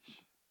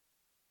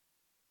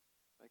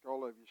like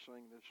all of you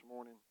sing this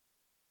morning,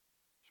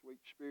 Sweet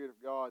Spirit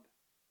of God,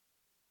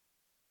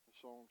 the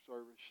song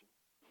service.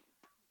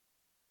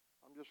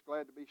 I'm just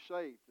glad to be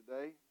saved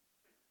today.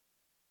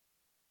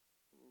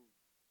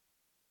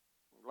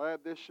 I'm glad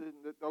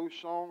that those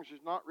songs is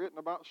not written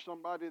about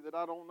somebody that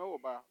I don't know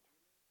about.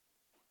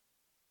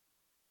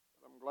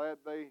 But I'm glad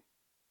they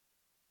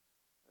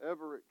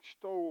ever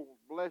extol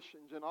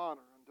blessings and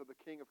honor unto the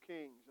King of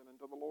Kings and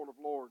unto the Lord of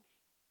Lords.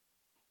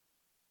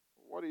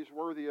 What He's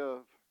worthy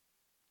of.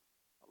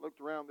 I looked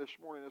around this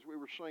morning as we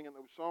were singing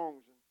those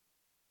songs, and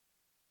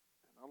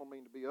I don't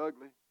mean to be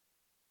ugly.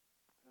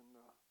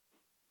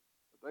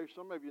 But there's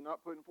some of you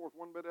not putting forth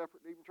one bit of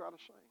effort to even try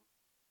to sing.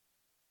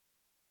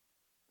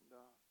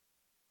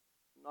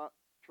 And not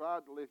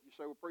tried to lift. You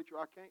say, well, preacher,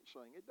 I can't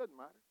sing. It doesn't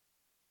matter.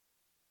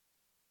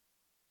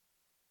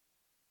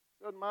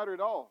 It doesn't matter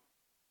at all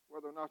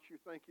whether or not you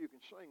think you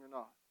can sing or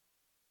not.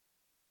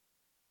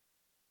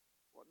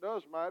 What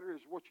does matter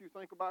is what you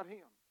think about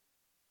Him.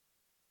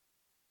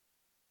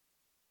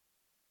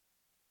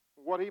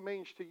 What He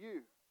means to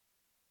you.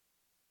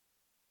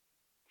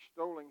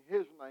 Extolling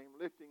His name,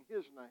 lifting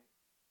His name.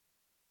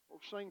 Oh,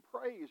 sing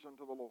praise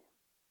unto the Lord.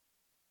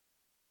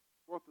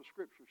 That's what the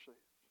Scripture says.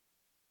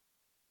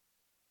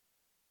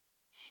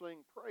 Sing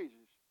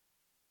praises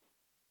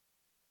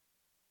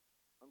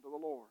unto the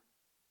Lord.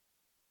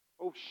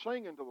 Oh,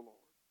 sing unto the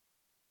Lord.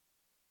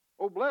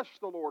 Oh, bless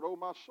the Lord, oh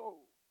my soul.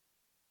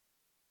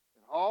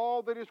 And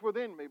all that is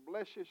within me,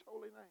 bless His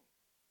holy name.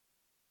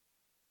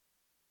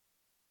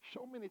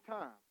 So many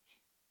times,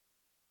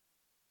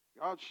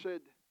 God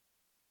said,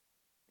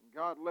 and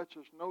God lets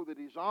us know that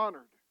He's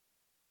honored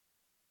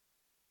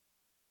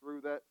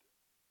through that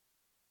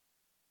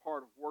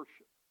part of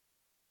worship.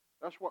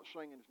 That's what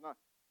singing is not.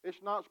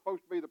 It's not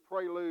supposed to be the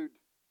prelude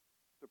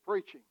to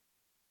preaching.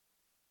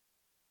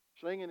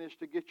 Singing is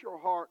to get your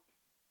heart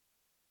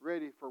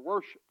ready for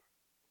worship.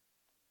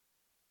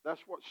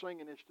 That's what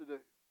singing is to do.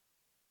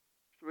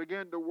 It's to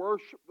begin to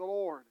worship the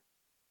Lord.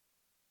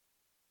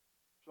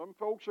 Some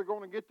folks are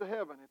going to get to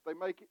heaven if they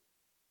make it.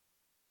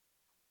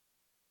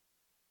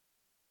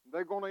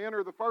 They're going to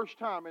enter the first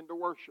time into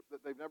worship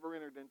that they've never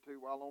entered into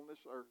while on this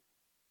earth,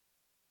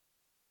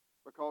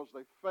 because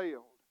they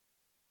failed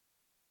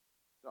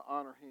to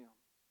honor Him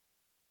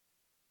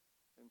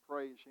and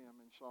praise Him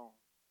in song.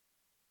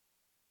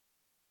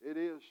 It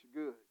is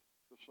good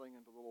to sing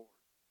unto the Lord.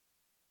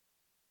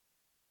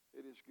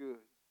 It is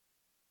good.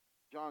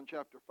 John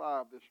chapter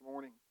 5 this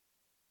morning.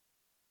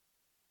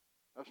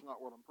 That's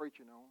not what I'm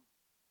preaching on,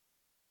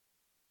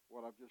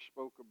 what I've just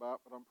spoke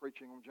about, but I'm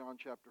preaching on John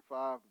chapter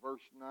 5,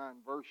 verse 9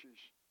 verses.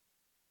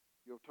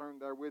 You'll turn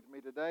there with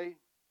me today.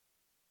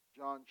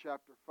 John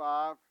chapter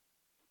 5,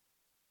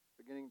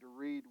 beginning to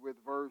read with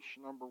verse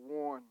number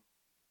 1.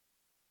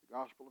 The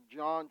Gospel of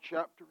John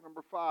chapter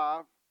number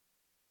 5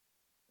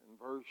 and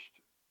verse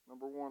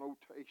number 1. Oh,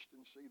 taste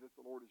and see that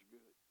the Lord is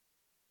good.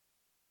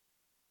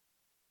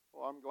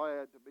 Well, I'm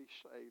glad to be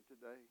saved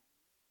today.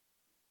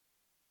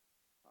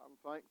 I'm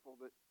thankful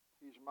that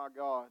He's my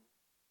God.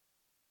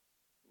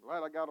 I'm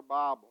glad I got a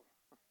Bible.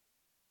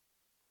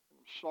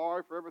 I'm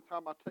sorry for every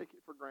time I take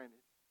it for granted.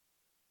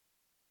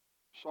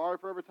 Sorry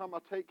for every time I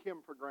take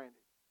Him for granted.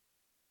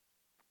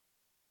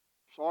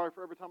 Sorry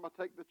for every time I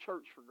take the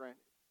church for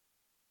granted.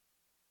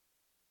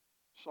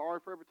 Sorry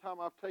for every time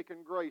I've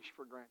taken grace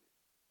for granted.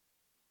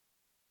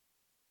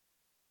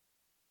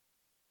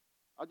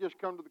 I just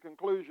come to the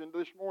conclusion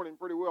this morning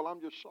pretty well,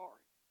 I'm just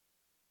sorry.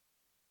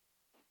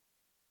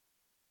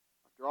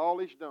 After all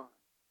He's done.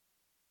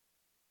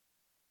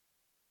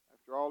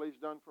 After all He's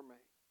done for me.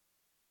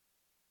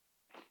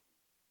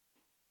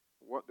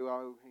 What do I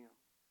owe Him?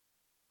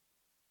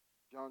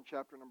 John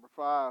chapter number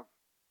 5.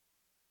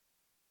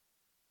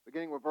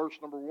 Beginning with verse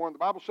number 1. The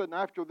Bible said, and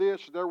after this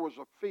there was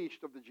a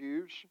feast of the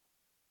Jews.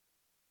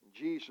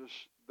 Jesus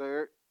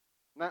there.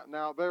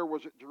 Now there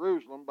was at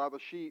Jerusalem by the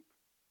sheep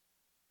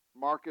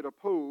market a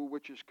pool,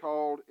 which is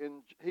called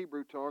in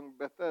Hebrew tongue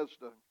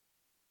Bethesda,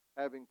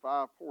 having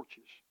 5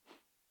 porches.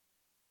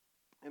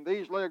 In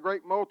these lay a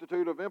great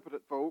multitude of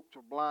impotent folks,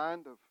 of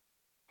blind, of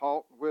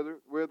halt, and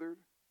withered,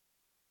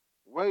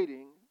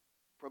 waiting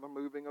for the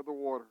moving of the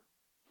water.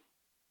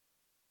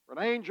 For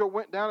an angel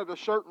went down at a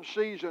certain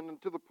season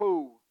into the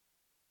pool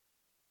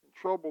and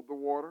troubled the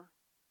water.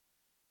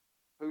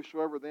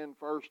 Whosoever then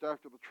first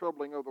after the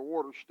troubling of the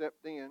water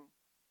stepped in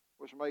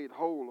was made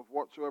whole of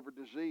whatsoever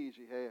disease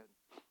he had.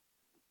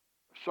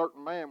 A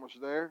certain man was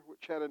there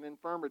which had an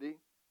infirmity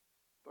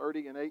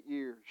 38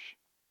 years.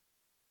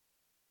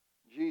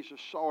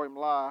 Jesus saw him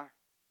lie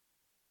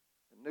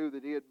and knew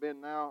that he had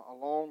been now a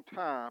long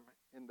time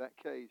in that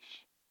case.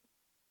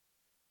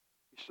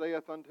 He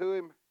saith unto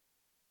him,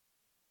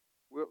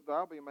 Wilt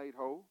thou be made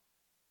whole?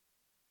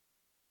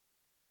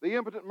 The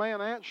impotent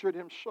man answered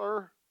him,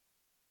 Sir,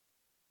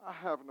 I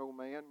have no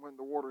man when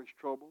the water is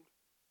troubled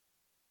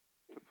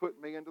to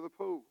put me into the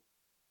pool.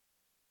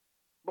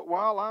 But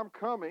while I'm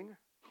coming,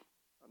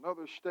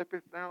 another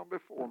steppeth down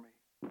before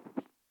me.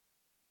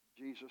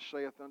 Jesus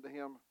saith unto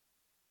him,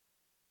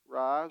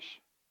 Rise,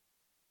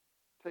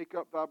 take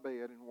up thy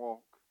bed and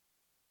walk.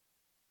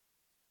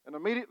 And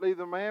immediately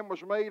the man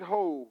was made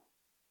whole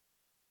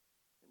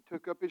and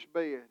took up his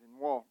bed and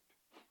walked.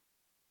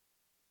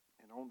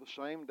 And on the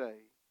same day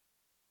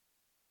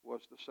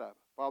was the Sabbath.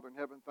 Father in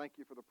heaven, thank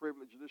you for the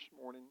privilege this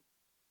morning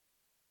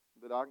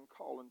that I can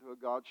call into a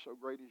God so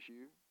great as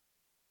you.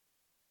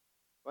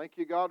 Thank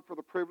you, God, for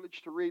the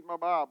privilege to read my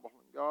Bible.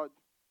 And God,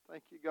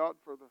 thank you, God,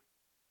 for the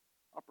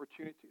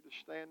opportunity to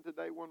stand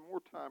today one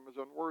more time, as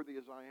unworthy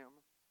as I am.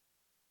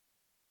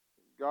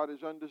 God,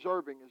 as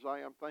undeserving as I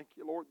am, thank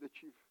you, Lord, that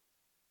you've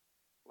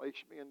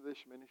placed me into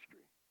this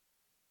ministry.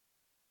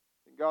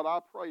 And God, I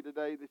pray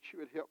today that you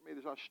would help me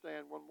as I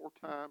stand one more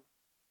time.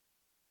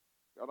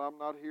 God, I'm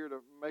not here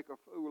to make a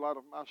fool out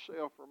of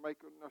myself or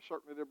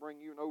certainly to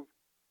bring you no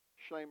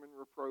shame and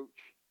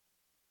reproach.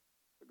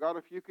 But God,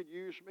 if you could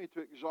use me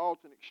to exalt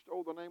and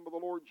extol the name of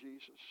the Lord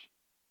Jesus,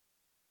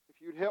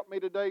 if you'd help me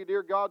today,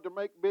 dear God, to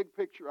make big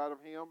picture out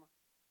of Him,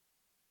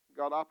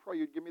 God, I pray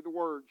you'd give me the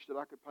words that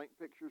I could paint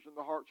pictures in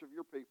the hearts of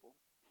your people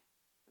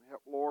and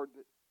help, Lord,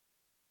 that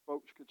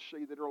folks could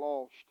see that are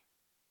lost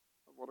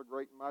of what a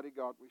great and mighty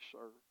God we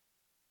serve.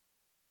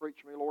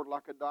 Preach me, Lord,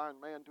 like a dying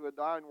man to a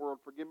dying world.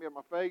 Forgive me of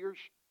my failures.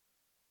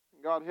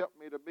 And God, help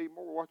me to be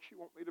more what you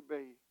want me to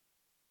be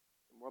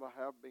than what I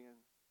have been.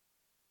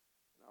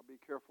 And I'll be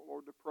careful,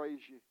 Lord, to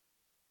praise you.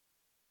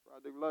 For I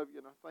do love you,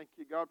 and I thank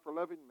you, God, for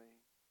loving me.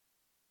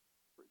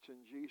 For it's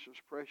in Jesus'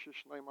 precious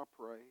name I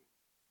pray.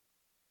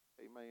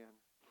 Amen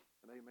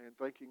and amen.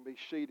 Thank you. You can be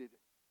seated.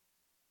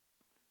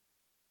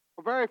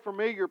 A very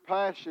familiar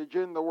passage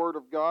in the Word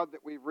of God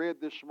that we've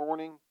read this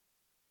morning,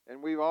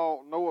 and we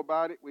all know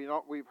about it.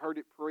 We've heard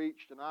it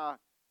preached, and I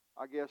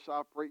guess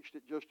I've preached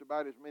it just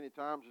about as many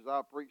times as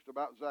I've preached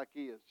about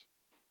Zacchaeus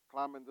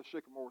climbing the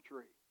sycamore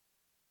tree.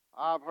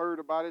 I've heard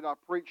about it.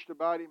 I've preached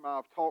about him.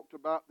 I've talked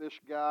about this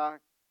guy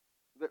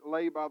that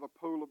lay by the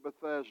pool of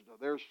Bethesda.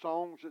 There's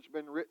songs that's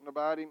been written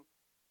about him.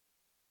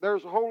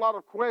 There's a whole lot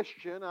of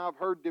question. I've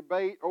heard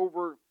debate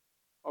over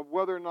of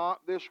whether or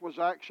not this was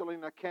actually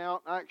an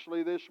account.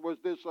 Actually, was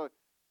this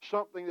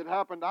something that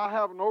happened. I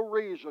have no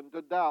reason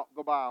to doubt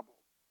the Bible.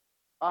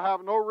 I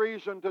have no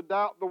reason to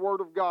doubt the Word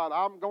of God.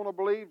 I'm going to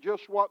believe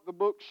just what the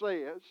book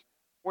says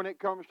when it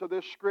comes to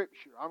this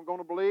Scripture. I'm going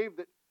to believe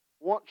that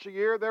once a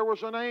year there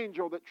was an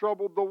angel that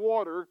troubled the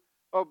water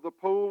of the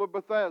pool of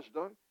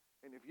Bethesda.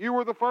 And if you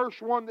were the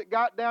first one that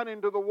got down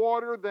into the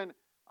water, then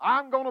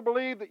I'm going to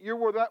believe that you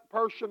were that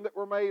person that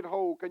were made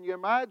whole. Can you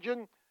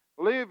imagine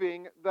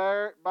living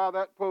there by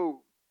that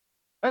pool?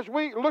 As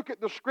we look at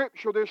the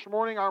Scripture this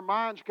morning, our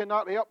minds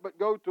cannot help but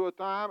go to a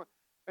time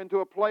and to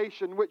a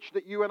place in which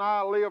that you and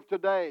I live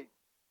today.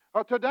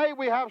 Today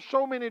we have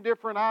so many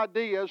different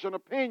ideas and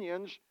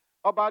opinions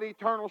about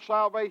eternal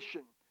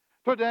salvation.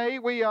 Today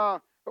we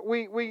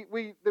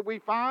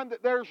find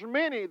that there's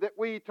many that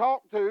we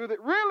talk to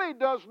that really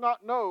does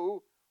not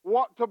know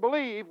what to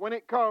believe when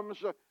it comes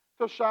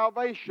to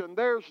salvation.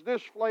 There's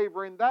this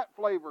flavor and that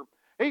flavor.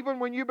 Even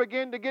when you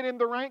begin to get in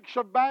the ranks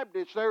of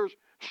Baptists, there's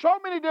so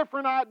many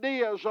different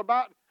ideas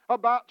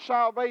about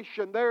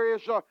salvation. There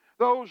is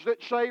those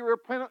that say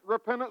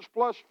repentance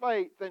plus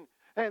faith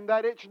and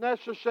that it's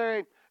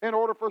necessary in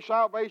order for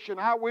salvation.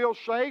 I will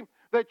say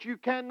that you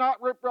cannot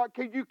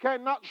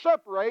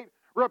separate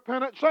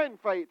repentance and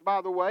faith,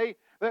 by the way.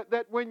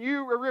 That when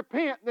you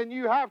repent, then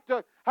you have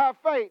to have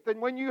faith.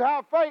 And when you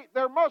have faith,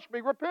 there must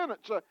be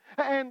repentance. So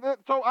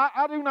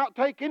I do not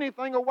take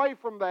anything away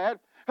from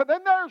that. And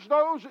then there's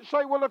those that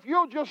say, well, if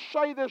you'll just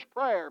say this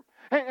prayer,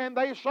 and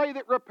they say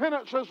that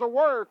repentance is a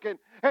work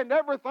and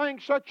everything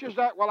such as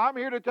that. Well, I'm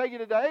here to tell you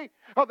today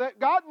that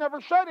God never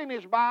said in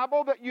His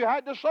Bible that you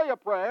had to say a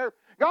prayer.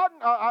 God,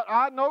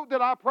 I know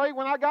that I prayed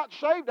when I got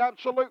saved.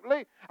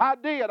 Absolutely, I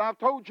did. I've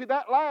told you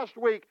that last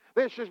week.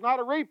 This is not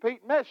a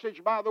repeat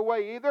message, by the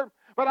way, either.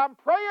 But I'm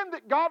praying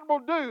that God will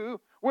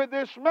do with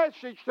this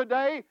message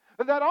today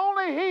that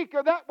only He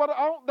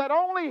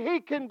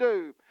can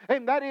do,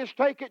 and that is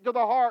take it to the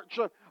hearts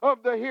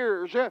of the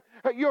hearers.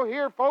 You'll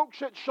hear folks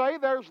that say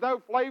there's no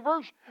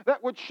flavors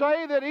that would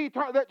say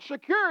that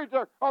security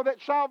or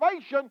that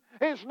salvation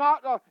is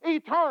not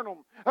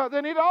eternal.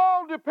 Then it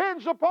all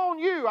depends upon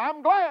you.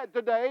 I'm glad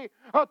today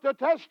to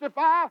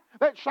testify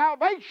that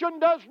salvation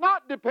does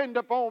not depend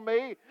upon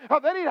me,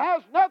 that it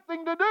has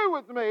nothing to do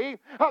with me,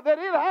 that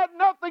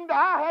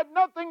I had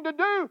nothing to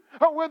do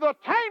with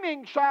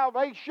attaining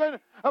salvation,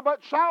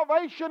 but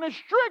salvation is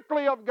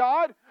strictly of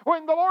God.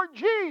 When the Lord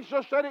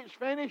Jesus said it's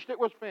finished, it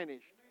was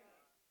finished.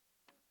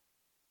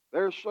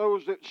 There's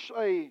those that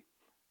say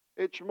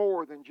it's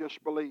more than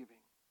just believing.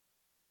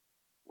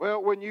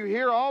 Well, when you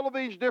hear all of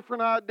these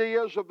different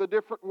ideas of the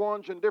different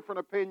ones and different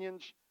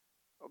opinions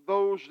of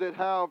those that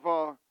have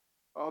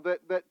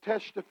that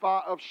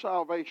testify of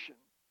salvation,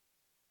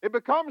 it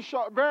becomes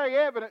very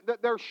evident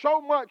that there's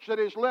so much that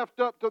is left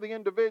up to the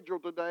individual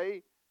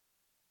today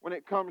when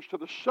it comes to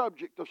the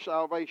subject of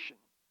salvation.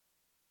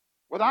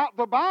 Without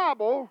the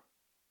Bible,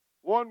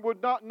 one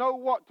would not know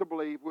what to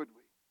believe, would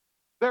we?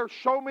 There's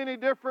so many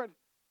different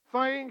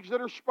things that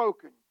are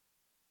spoken.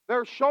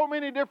 There's so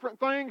many different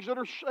things that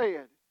are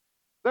said.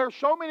 There's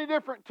so many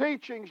different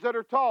teachings that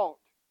are taught.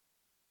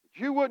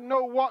 You wouldn't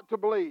know what to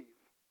believe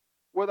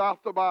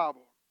without the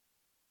Bible.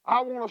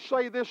 I want to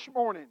say this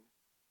morning,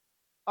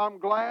 I'm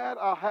glad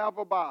I have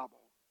a Bible.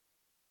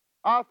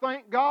 I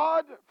thank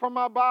God for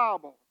my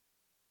Bible.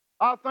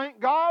 I thank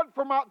God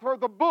for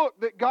the book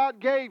that God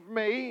gave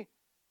me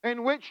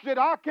in which that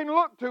I can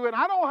look to. And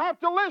I don't have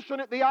to listen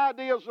at the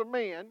ideas of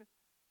men,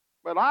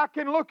 but I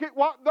can look at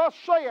what thus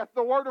saith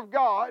the Word of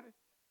God.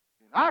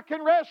 And I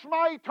can rest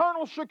my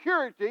eternal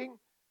security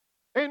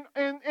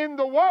in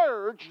the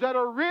words that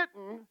are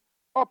written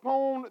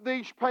upon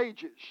these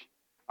pages.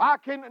 I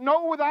can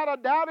know without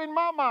a doubt in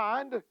my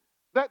mind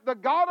that the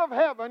God of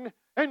heaven,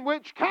 in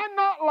which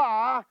cannot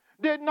lie,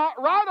 did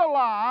not write a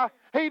lie.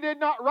 He did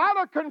not write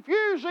a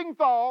confusing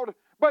thought,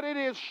 but it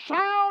is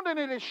sound and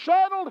it is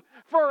settled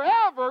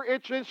forever.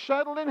 It's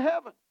settled in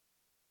heaven.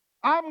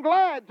 I'm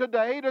glad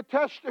today to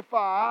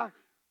testify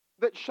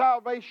that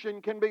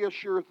salvation can be a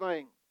sure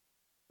thing.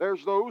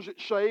 There's those that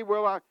say,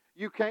 well,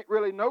 you can't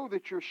really know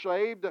that you're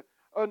saved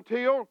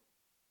until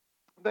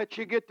that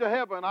you get to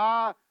heaven.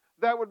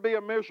 That would be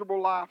a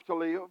miserable life to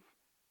live.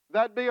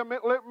 That'd be a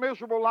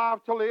miserable life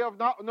to live,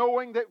 not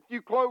knowing that if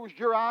you closed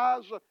your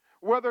eyes,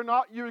 whether or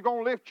not you're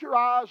going to lift your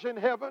eyes in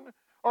heaven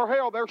or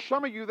hell. There's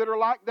some of you that are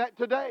like that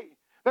today.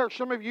 There's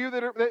some of you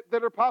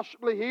that are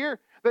possibly here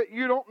that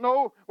you don't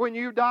know when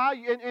you die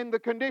in the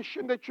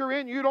condition that you're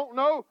in. You don't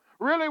know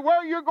really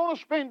where you're going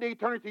to spend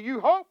eternity. You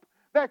hope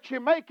that you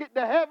make it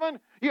to heaven.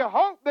 You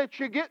hope that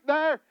you get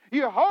there.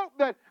 You hope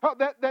that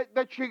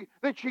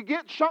you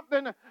get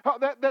something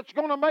that's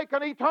going to make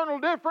an eternal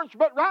difference.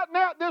 But right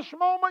now at this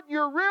moment,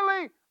 you're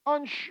really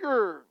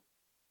unsure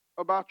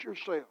about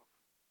yourself.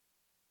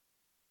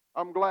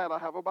 I'm glad I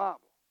have a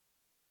Bible.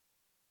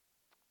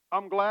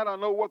 I'm glad I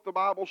know what the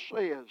Bible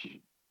says.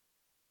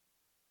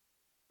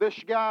 This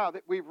guy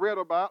that we've read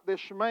about,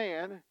 this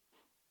man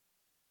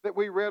that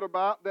we read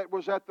about that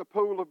was at the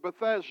pool of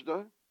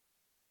Bethesda,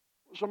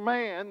 was a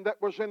man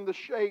that was in the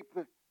shape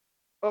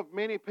of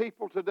many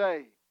people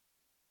today.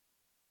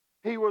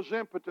 He was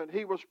impotent.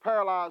 He was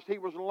paralyzed. He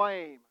was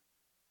lame.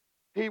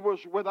 He was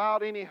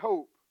without any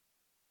hope.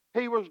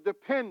 He was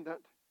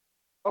dependent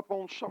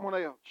upon someone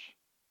else.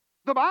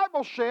 The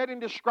Bible said in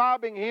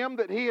describing him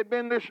that he had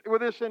been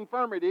with this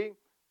infirmity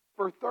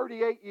for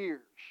 38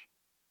 years.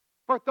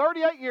 For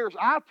 38 years,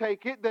 I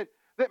take it that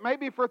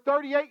maybe for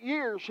 38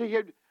 years he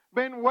had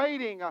been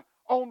waiting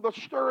on the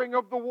stirring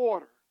of the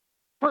water.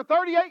 For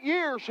 38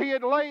 years he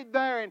had laid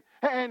there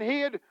and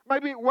he had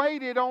maybe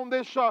waited on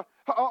this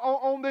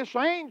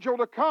angel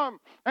to come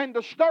and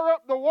to stir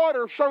up the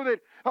water so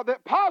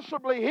that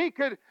possibly he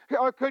could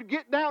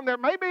get down there.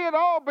 Maybe it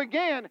all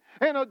began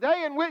in a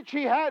day in which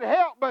he had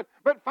help, but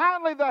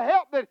finally the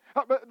help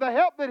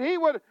that he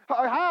would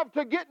have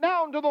to get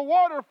down to the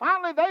water,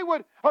 finally they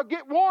would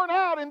get worn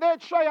out and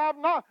they'd say,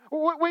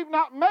 we've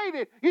not made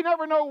it. You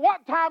never know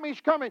what time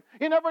he's coming.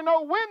 You never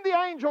know when the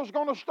angel's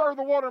going to stir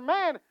the water.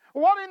 Man,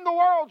 what in the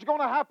world's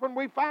going to happen?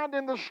 We find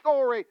in the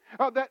story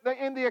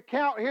in the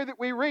account here that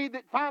we read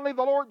that finally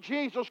the Lord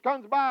Jesus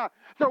comes by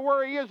to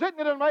where he is. Isn't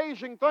it an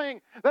amazing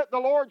thing that the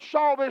Lord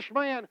saw this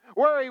man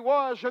where he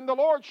was, and the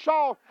Lord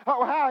saw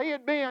how he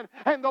had been,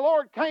 and the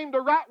Lord came to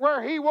right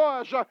where he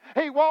was.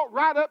 He walked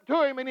right up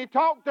to him and he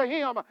talked to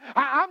him.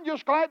 I'm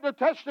just glad to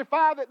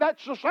testify that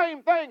that's the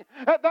same thing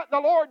that the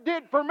Lord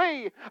did for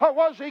me.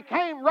 Was he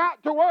came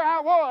right to where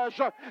I was.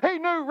 He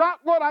knew right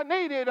what I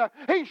needed.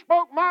 He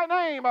spoke my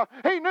name.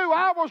 He knew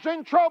I was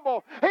in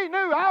trouble. He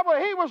knew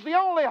he was the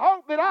only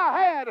hope that I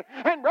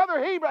had. And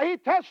brother, he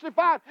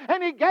testified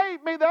and he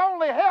gave me the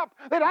only help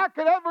that I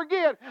could ever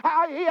get.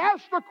 He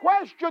asked a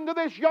question to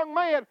this young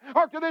man,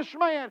 or to this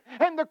man,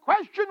 and the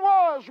question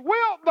was,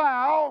 wilt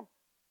thou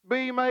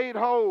be made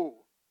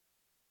whole?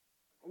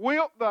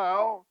 Wilt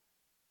thou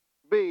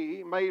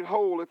be made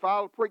whole? If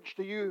I'll preach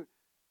to you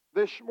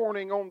this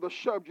morning on the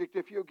subject,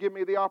 if you'll give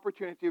me the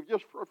opportunity of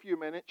just for a few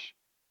minutes,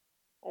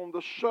 on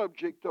the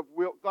subject of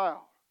wilt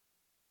thou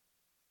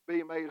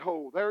be made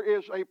whole. There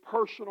is a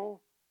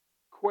personal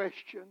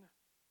question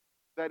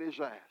that is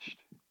asked.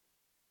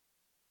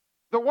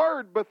 The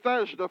word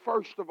Bethesda,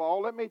 first of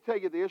all, let me tell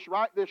you this.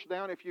 Write this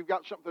down if you've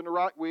got something to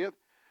write with.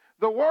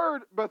 The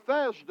word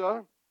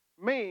Bethesda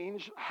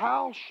means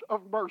house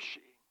of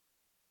mercy.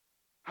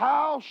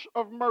 House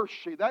of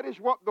mercy. That is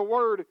what the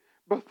word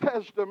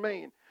Bethesda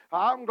means.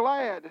 I'm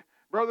glad,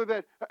 brother,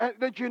 that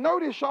did you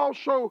notice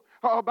also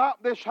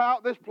about this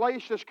house, this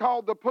place that's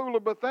called the Pool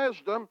of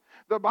Bethesda?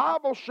 The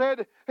Bible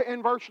said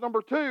in verse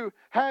number 2,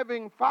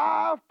 having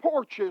 5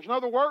 porches. In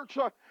other words,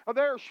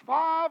 there's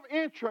 5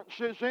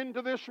 entrances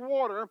into this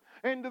water,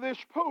 into this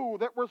pool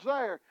that was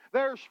there.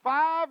 There's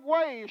 5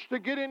 ways to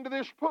get into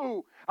this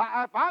pool.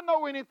 If I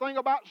know anything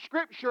about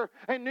Scripture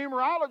and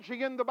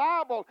numerology in the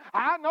Bible,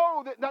 I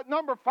know that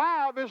number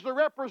 5 is the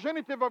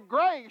representative of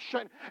grace.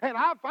 And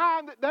I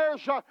find that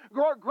there's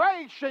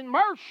grace and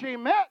mercy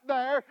met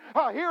there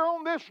here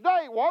on this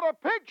day. What a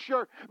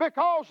picture,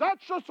 because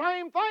that's the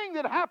same thing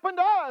that happened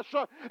to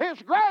us.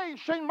 Is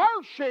grace and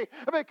mercy.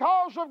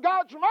 Because of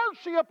God's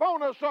mercy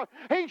upon us,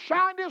 He He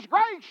shined His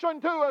grace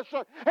unto us,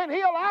 and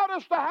He allowed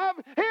us to have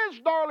His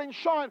darling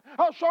Son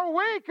so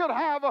we could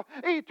have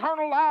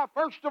eternal life.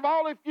 First of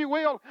all, if you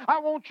will, I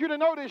want you to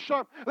notice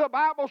the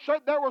Bible said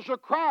there was a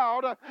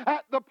crowd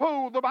at the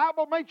pool. The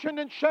Bible mentioned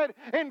and said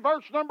in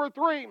verse number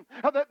 3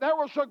 that there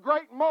was a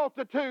great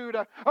multitude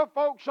of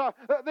folks,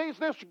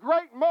 this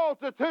great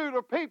multitude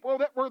of people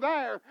that were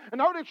there.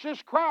 Notice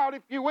this crowd,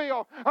 if you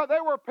will.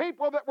 There were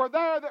people that were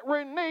there that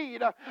were in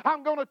need.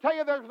 I'm going to tell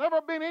you, there's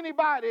never been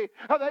anybody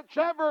that's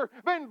ever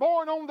been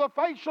born on the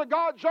face of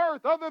God's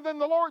earth other than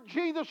the Lord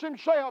Jesus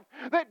Himself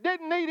that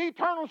didn't need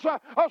eternal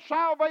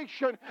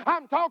salvation.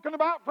 I'm talking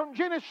about from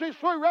Genesis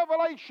through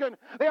Revelation.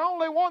 The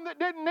only one that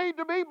didn't need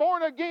to be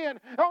born again,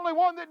 the only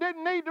one that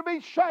didn't need to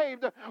be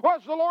saved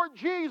was the Lord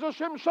Jesus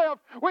Himself.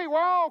 We were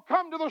all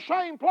come to the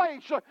same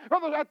place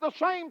at the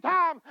same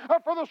time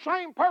for the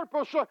same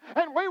purpose.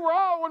 And we were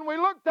all, when we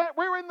looked at,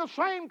 we were in the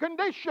same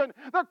condition.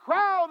 The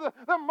crowd,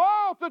 the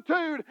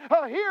multitude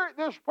here at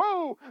this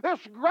pool, this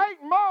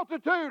great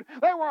multitude,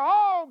 they were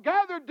all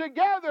gathered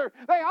together.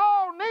 They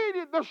all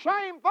needed the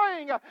same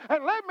thing.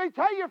 And let me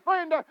tell you,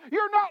 friend,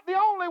 you're not the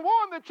only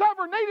one that's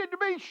ever needed to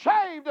be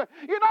saved.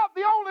 You're not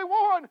the only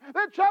one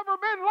that's ever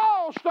been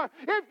lost.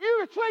 If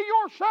you see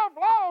yourself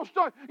lost,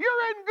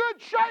 you're in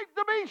good shape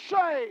to be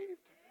saved.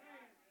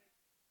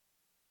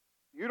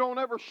 You don't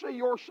ever see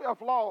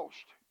yourself lost,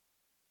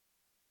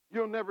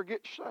 you'll never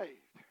get saved.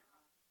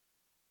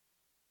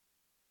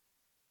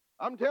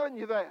 I'm telling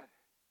you that.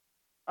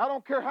 I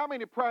don't care how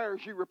many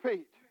prayers you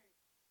repeat.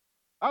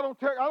 I don't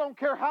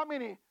care how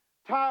many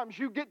times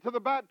you get to the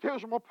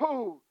baptismal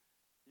pool.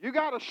 You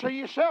got to see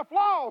yourself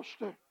lost.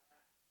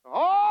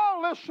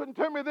 Oh, listen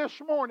to me this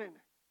morning.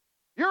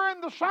 You're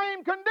in the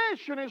same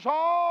condition as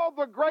all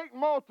the great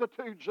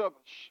multitudes of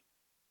us.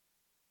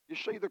 You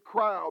see the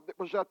crowd that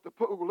was at the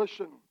pool.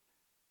 Listen,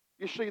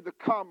 you see the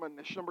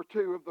commonness, number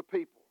 2, of the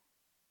people.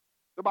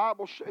 The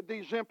Bible said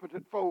these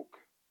impotent folk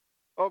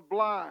of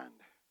blind,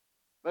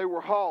 they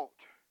were halt,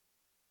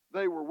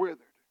 they were withered.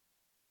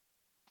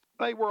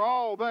 They were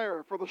all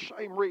there for the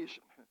same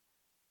reason.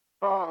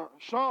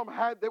 Some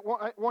had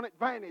one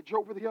advantage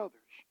over the others.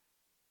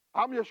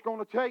 I'm just going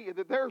to tell you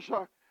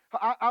that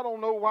I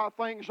don't know why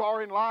things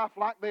are in life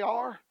like they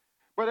are,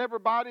 but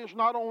everybody is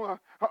not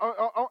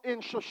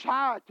in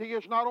society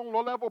is not on a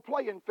level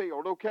playing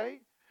field, okay?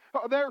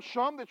 There's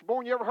some that's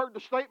born, you ever heard the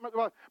statement,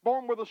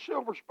 born with a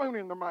silver spoon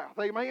in their mouth,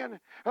 amen?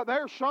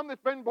 There's some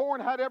that's been born,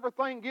 had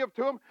everything give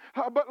to them.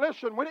 But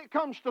listen, when it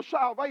comes to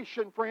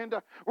salvation, friend,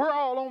 we're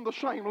all on the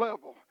same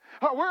level.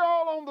 We're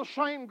all on the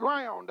same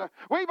ground.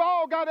 We've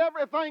all got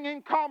everything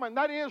in common.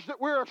 That is that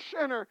we're a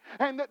sinner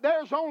and that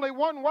there's only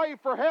one way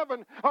for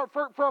heaven or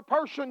for a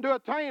person to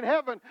attain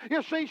heaven.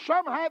 You see,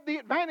 some had the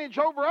advantage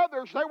over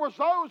others. There was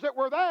those that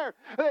were there.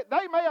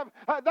 They may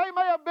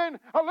have been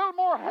a little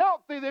more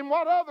healthy than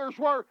what others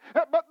were.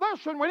 But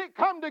listen, when it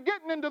come to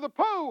getting into the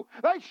pool,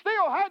 they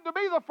still had to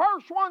be the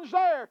first ones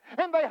there.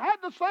 And they had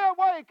to stay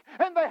awake.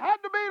 And they had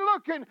to be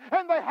looking.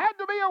 And they had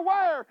to be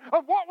aware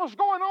of what was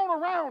going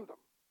on around them.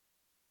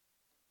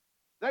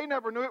 They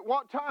never knew at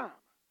what time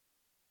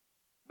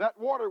that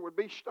water would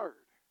be stirred.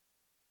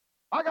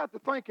 I got to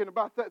thinking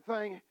about that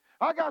thing.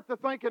 I got to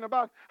thinking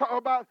about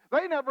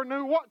they never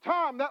knew what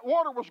time that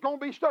water was going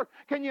to be stirred.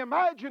 Can you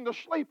imagine the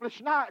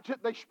sleepless nights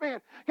that they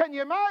spent? Can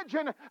you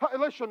imagine,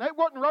 listen, it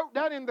wasn't wrote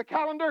down in the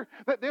calendar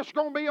that this is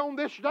going to be on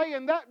this day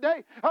and that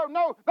day. Oh,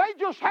 no, they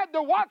just had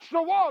to watch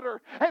the water,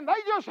 and they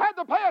just had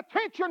to pay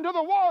attention to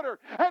the water.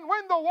 And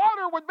when the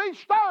water would be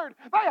stirred,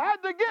 they had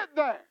to get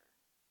there.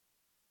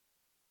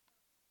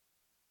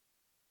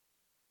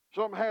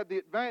 Some had the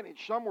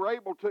advantage. Some were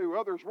able to.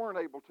 Others weren't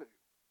able to.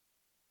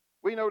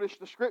 We notice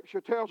the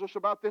Scripture tells us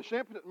about this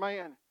impotent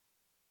man.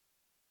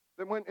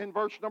 Then when in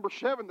verse number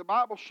 7, the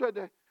Bible said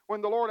that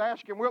when the Lord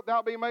asked him, "Wilt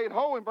thou be made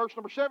whole?" In verse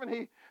number 7,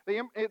 he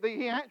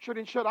answered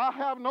and said, "I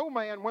have no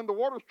man when the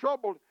water's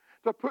troubled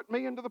to put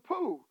me into the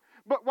pool.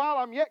 But while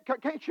I'm yet,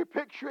 can't you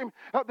picture him?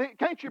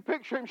 Can't you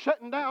picture him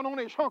sitting down on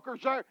his hunkers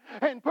there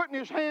and putting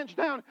his hands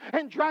down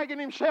and dragging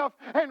himself?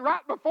 And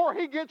right before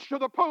he gets to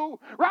the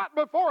pool, right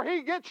before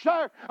he gets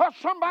there,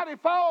 somebody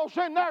falls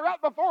in there right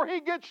before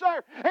he gets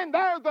there, and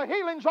there the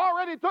healing's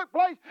already took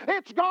place.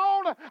 It's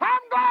gone.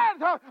 I'm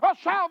glad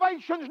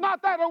salvation's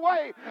not that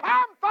away.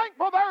 I'm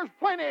thankful there's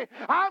plenty.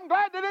 I'm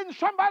glad that didn't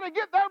somebody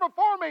get there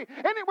before me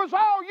and it was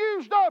all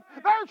used up.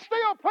 There's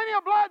still plenty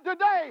of blood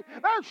today.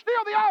 There's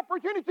still the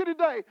opportunity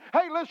today.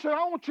 Hey, listen,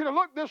 I want you to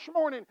look this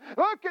morning.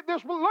 Look at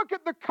this. Look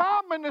at the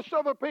commonness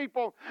of the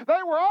people.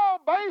 They were all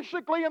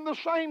basically in the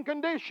same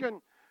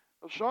condition.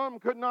 Some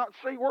could not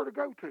see where to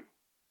go to.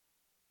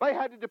 They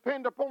had to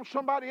depend upon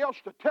somebody else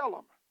to tell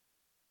them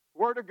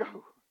where to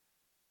go.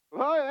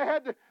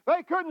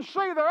 They couldn't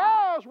see. Their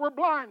eyes were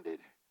blinded.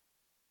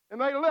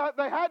 And they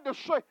had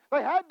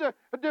to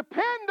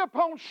depend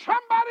upon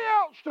somebody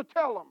else to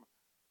tell them.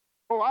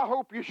 Oh, I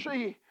hope you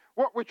see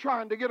what we're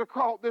trying to get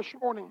across this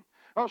morning.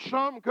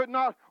 Some could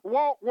not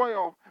walk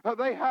well.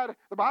 The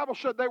Bible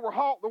said they were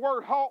halt. The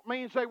word halt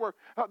means they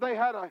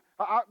had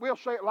we'll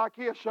say it like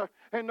this,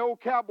 in the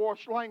old cowboy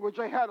language,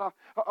 they had a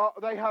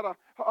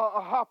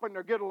hop in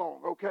their get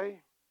along,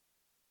 okay?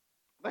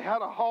 They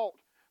had a halt.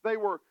 They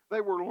were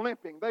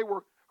limping. They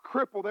were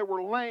crippled. They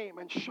were lame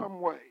in some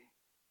way.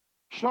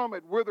 Some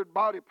had withered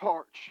body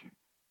parts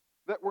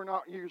that were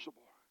not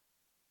usable.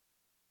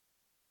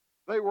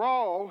 They were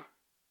all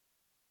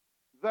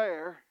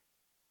there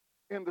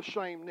in the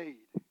same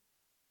need,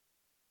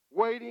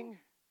 waiting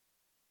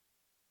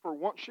for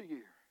once a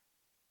year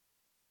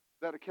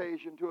that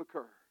occasion to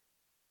occur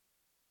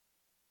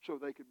so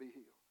they could be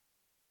healed.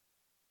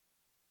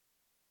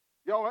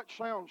 Y'all, that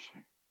sounds,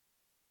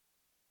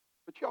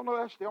 but y'all know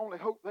that's the only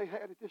hope they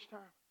had at this time.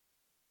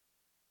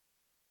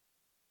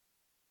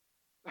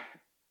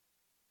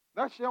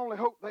 That's the only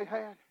hope they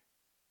had.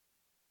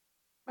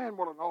 Man,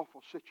 what an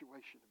awful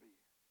situation to be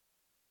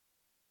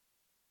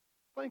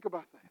in. Think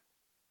about that.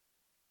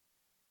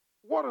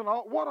 What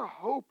a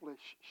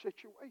hopeless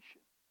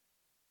situation.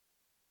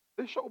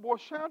 This old boy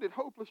sounded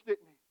hopeless,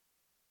 didn't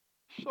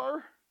he?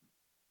 Sir,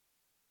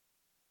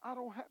 I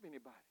don't have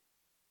anybody.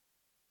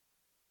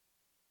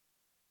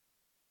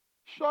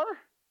 Sir,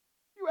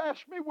 you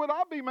asked me would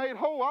I be made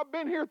whole. I've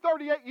been here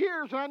 38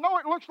 years, and I know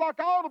it looks like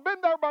I ought to have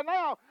been there by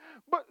now.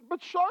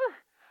 But sir,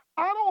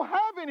 I don't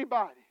have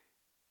anybody.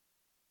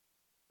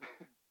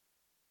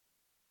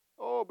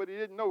 Oh, but he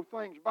didn't know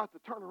things about to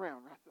turn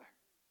around right there.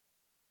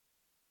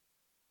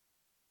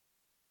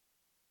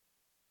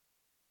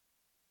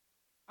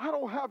 I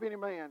don't have any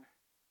man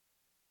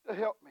to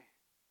help me.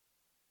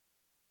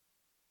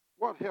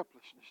 What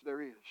helplessness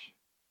there is.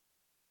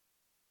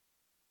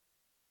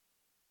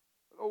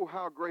 But oh,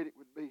 how great it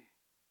would be.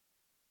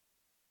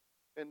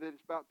 And that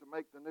it's about to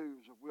make the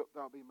news of wilt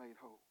thou be made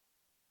whole.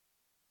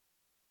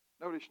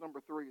 Notice number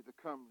 3, the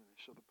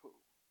comeliness of the pool.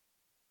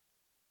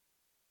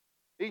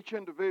 Each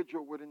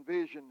individual would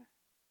envision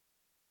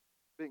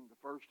being the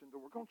first in the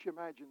world. Can't you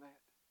imagine that?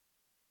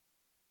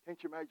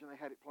 Can't you imagine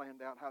they had it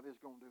planned out how they're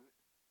going to do it?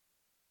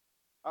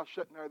 I was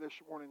sitting there this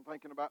morning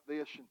thinking about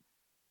this,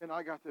 and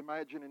I got to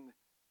imagining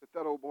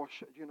that old boy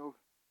said, you know,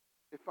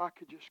 if I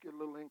could just get a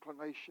little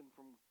inclination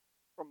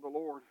from the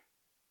Lord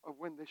of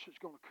when this is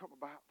going to come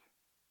about,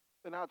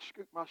 then I'd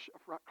scoot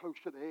myself right close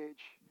to the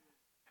edge.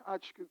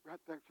 I'd scoot right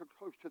there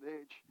close to the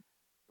edge.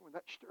 And when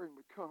that stirring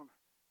would come,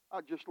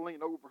 I'd just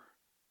lean over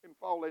and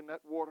fall in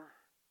that water.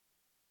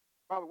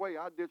 By the way,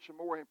 I did some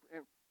more. And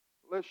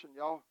listen,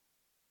 y'all,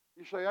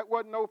 you say that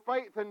wasn't no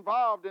faith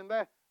involved in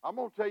that. I'm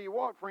going to tell you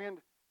what, friend.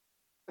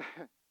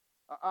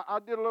 I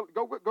did a little.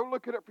 Go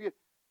look it up for you.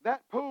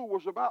 That pool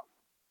was about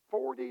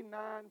 49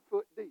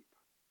 foot deep.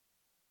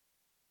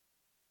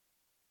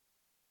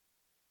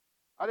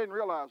 I didn't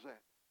realize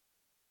that.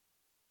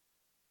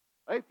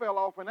 They fell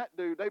off in that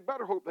dude. They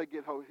better hope they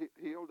get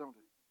healed, don't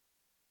they?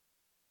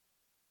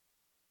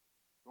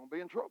 Going to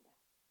be in trouble.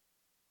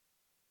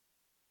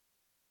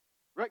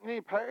 Reckon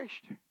he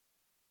perished,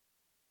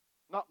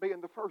 not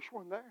being the first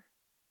one there.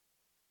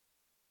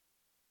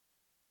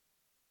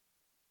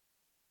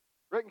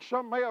 Reckon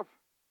some may have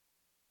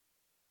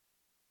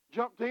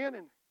jumped in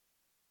and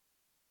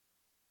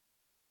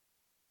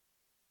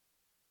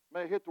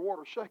may have hit the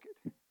water second,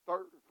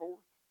 third, or fourth.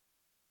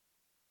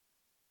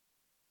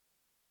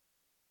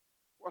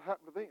 What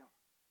happened to them?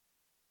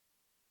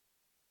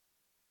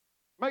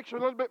 Makes it a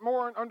little bit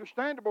more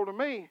understandable to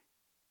me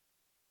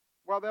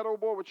why that old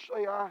boy would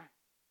say, I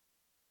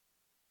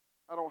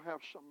don't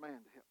have some man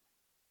to help me.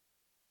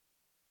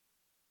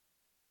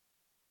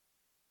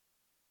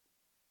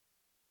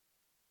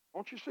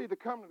 Won't you see the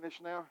comeliness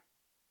now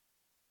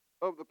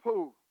of the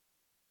pool?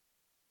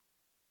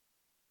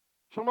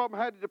 Some of them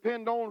had to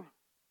depend on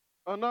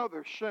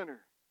another sinner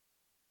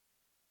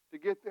to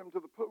get them to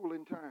the pool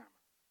in time.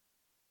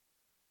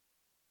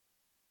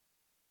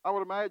 I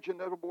would imagine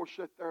that old boy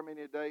sat there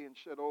many a day and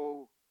said,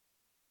 oh,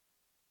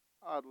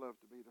 I'd love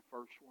to be the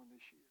first one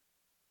this year.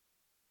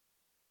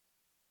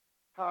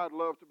 I'd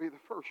love to be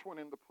the first one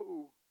in the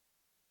pool,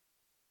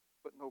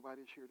 but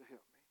nobody's here to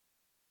help me.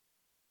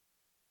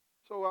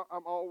 So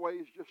I'm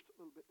always just a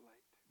little bit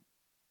late.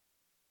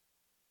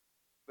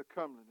 The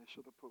comeliness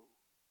of the pool.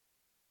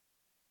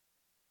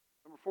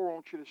 Number 4, I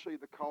want you to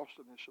see the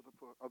costliness of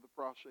the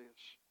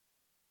process.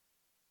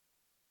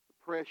 The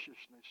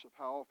preciousness of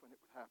how often it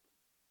would happen.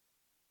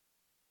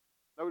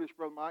 Notice,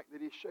 Brother Mike,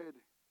 that he said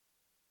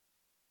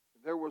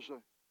there was a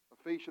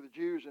feast of the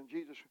Jews, and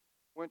Jesus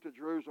went to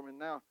Jerusalem, and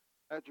now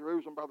at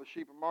Jerusalem by the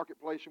sheep and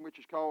marketplace, in which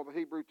is called the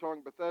Hebrew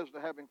tongue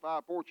Bethesda, having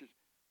 5 porches.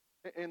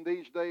 In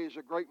these days,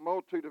 a great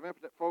multitude of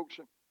impotent folks,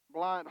 and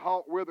blind,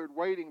 halt, withered,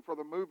 waiting for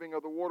the moving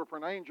of the water, for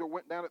an angel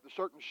went down at the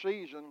certain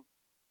season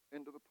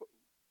into the pool.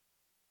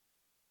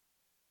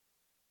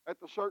 At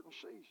the certain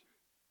season.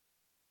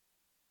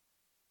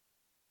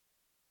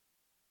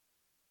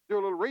 Do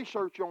a little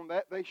research on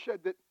that. They said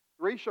that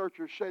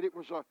researchers said it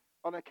was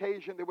an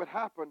occasion that would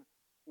happen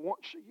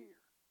once a year.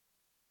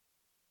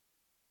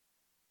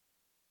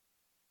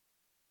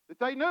 That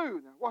they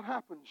knew. Now, what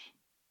happens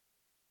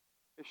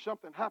if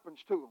something happens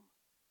to them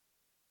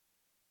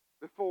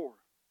before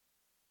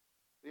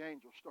the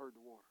angel stirred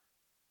the water.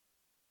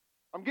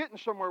 I'm getting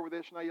somewhere with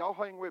this now. Y'all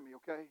hang with me,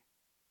 okay?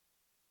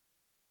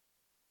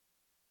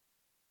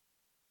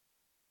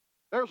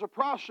 There's a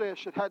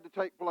process that had to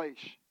take place.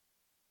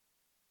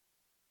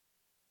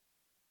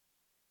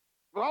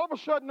 But all of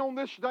a sudden on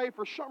this day,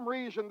 for some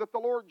reason, that the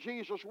Lord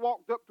Jesus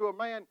walked up to a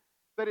man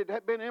that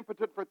had been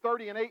impotent for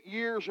 38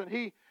 years, and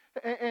he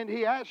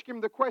asked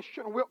him the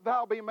question, "Wilt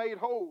thou be made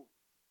whole?"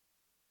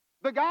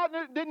 The guy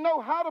didn't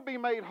know how to be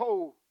made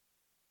whole.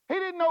 He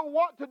didn't know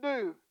what to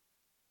do.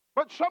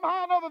 But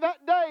somehow or another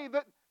that day,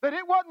 that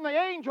it wasn't the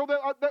angel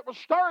that was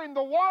stirring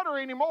the water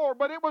anymore,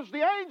 but it was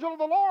the angel of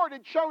the Lord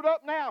that showed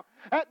up now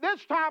at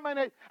this time, and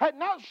it had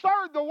not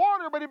stirred the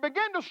water, but it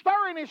began to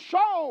stir in his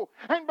soul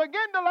and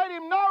began to let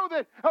him know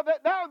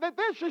that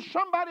this is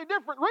somebody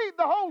different. Read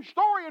the whole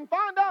story and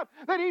find out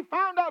that he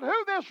found out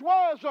who this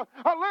was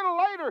a little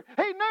later.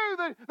 He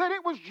knew that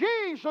it was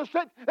Jesus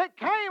that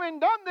came and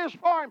done this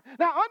for him.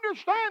 Now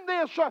understand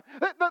this,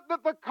 that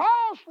the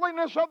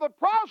costliness of the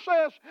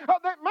process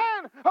of that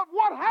man, of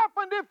what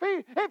happened if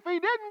he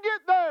didn't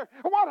get there,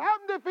 what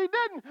happened if he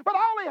didn't. But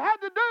all he had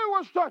to do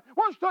was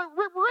to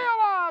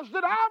realize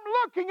that I'm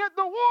looking at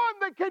the one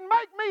that can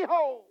make me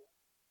whole,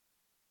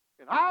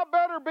 and I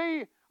better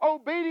be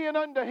obedient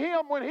unto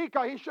him when he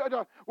said,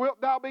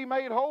 "Wilt thou be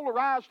made whole?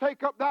 Arise,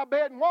 take up thy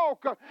bed and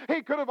walk."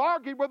 He could have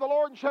argued with the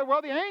Lord and said,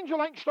 "Well, the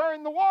angel ain't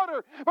stirring the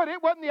water." But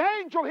it wasn't the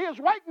angel he was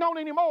waiting on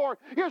anymore.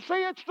 You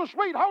see, it's the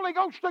sweet Holy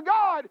Ghost of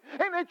God,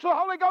 and it's the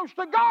Holy Ghost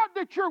of God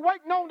that you're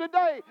waiting on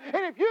today.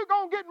 And if you're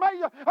going to get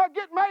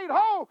made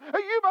whole,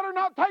 you better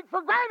not take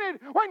for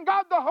granted when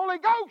God the Holy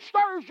Ghost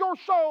stirs your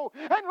soul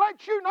and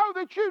lets you know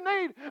that you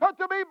need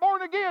to be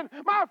born again.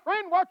 My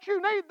friend, what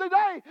you need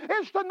today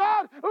is to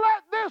not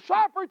let this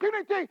opportunity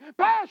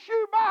pass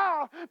you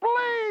by.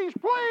 Please,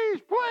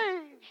 please,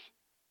 please.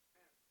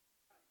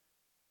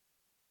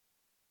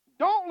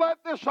 Don't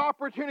let this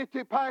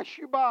opportunity pass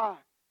you by.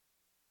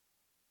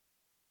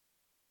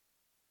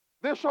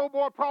 This old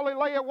boy probably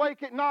lay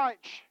awake at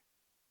nights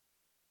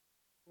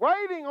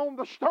waiting on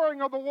the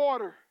stirring of the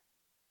water.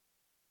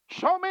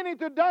 So many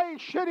today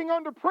sitting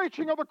under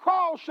preaching of the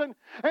cross and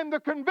the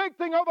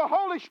convicting of the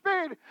Holy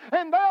Spirit,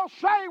 and they'll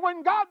say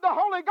when God the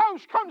Holy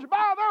Ghost comes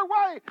by their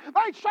way,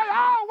 they say,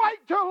 "I'll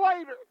wait till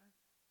later."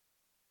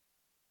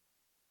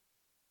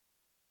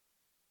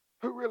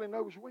 Who really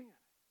knows when?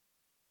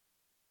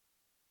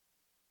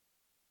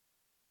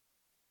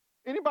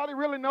 Anybody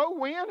really know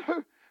when?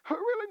 Who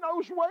really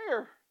knows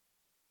where?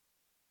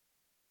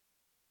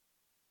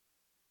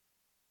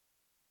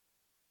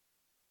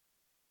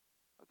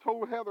 I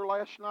told Heather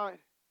last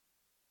night,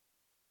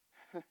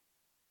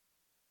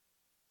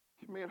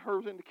 me and her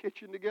was in the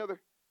kitchen together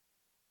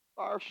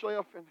by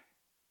ourselves, and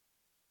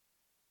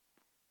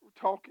we were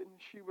talking,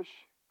 and she was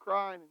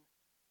crying.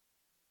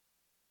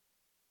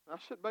 And I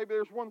said, "Baby,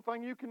 there's one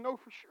thing you can know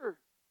for sure.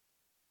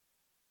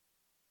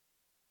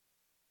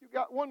 You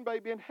got one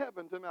baby in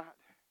heaven tonight.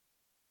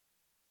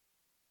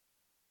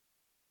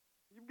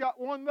 You've got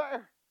one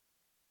there.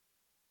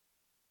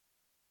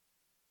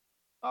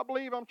 I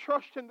believe, I'm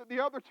trusting that the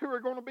other two are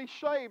going to be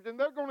saved, and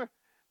they're going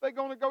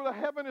to go to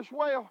heaven as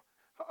well.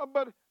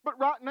 But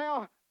right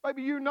now,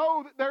 baby, you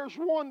know that there's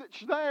one that's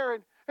there,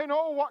 and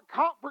oh, what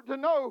comfort to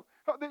know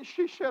that."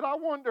 She said, "I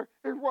wonder,"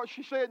 is what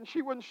she said, and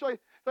she wouldn't say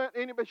that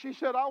any, but she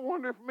said, "I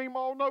wonder if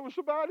Meemaw knows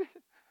about it,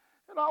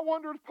 and I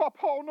wonder if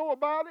Papa know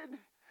about it."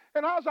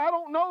 And I said, "I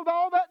don't know,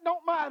 all that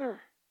don't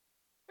matter.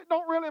 It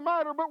don't really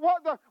matter, but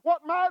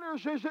what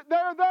matters is that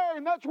they're there,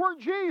 and that's where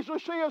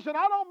Jesus is. And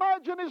I don't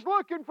imagine he's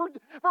looking for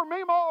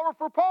Meemaw or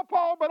for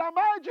Papa, but I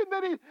imagine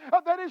that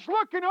he's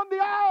looking on the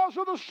eyes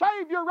of the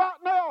Savior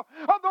right now,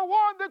 of the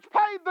one that's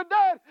paid the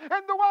debt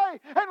and the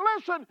way. And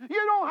listen,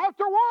 you don't have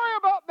to worry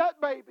about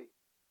that baby.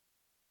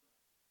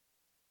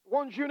 The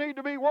ones you need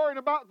to be worrying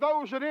about,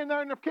 those that are in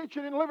there in the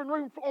kitchen and living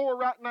room floor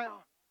right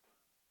now.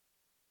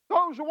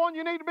 Those are the one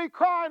you need to be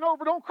crying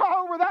over. Don't cry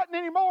over that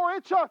anymore.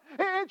 It's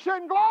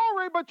in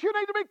glory, but you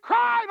need to be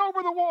crying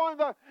over the one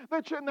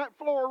that's in that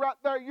floor right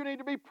there. You need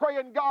to be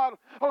praying God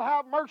will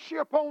have mercy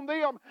upon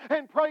them,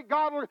 and pray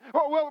God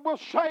will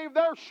save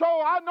their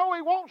soul. I know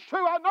He wants to.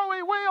 I know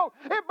He will.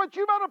 But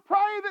you better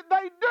pray that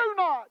they do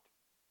not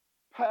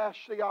pass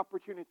the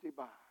opportunity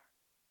by.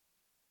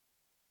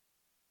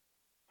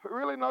 Who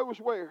really knows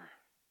where?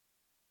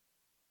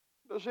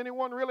 Does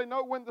anyone really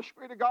know when the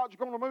Spirit of God's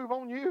going to move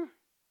on you?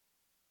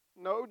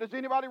 No. Does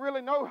anybody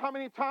really know how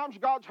many times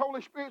God's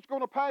Holy Spirit's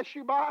going to pass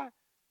you by?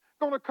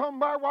 Going to come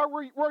by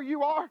where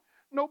you are?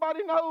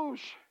 Nobody knows.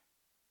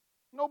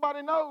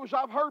 Nobody knows.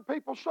 I've heard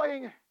people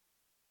saying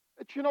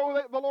that,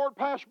 that the Lord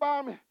passed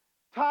by me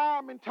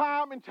time and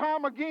time and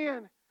time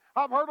again.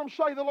 I've heard them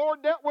say the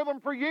Lord dealt with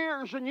them for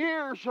years and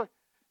years.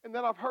 And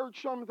then I've heard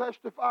some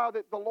testify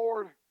that the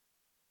Lord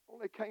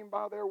only came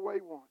by their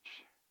way once.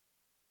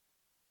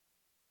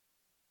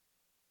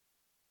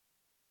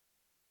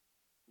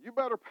 You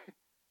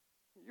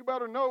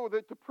better know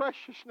that the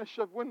preciousness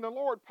of when the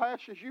Lord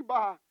passes you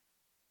by.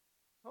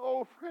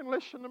 Oh, friend,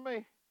 listen to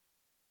me.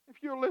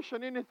 If you'll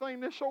listen to anything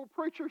this old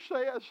preacher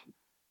says,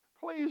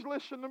 Please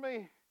listen to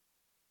me.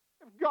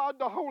 If God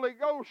the Holy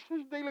Ghost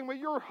is dealing with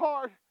your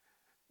heart,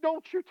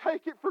 don't you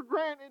take it for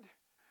granted.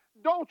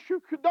 Don't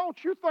you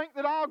think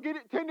that I'll get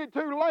it tended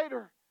to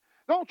later.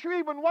 Don't you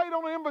even wait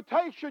on an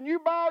invitation. You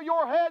bow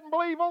your head and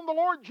believe on the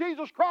Lord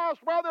Jesus Christ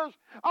while there's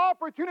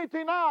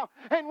opportunity now.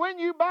 And when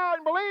you bow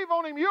and believe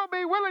on Him, you'll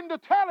be willing to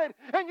tell it,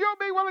 and you'll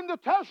be willing to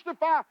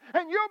testify,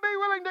 and you'll be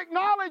willing to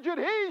acknowledge that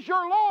He's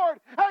your Lord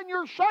and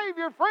your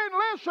Savior. Friend,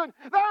 listen,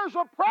 there's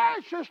a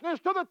preciousness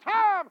to the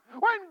time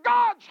when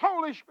God's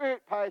Holy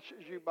Spirit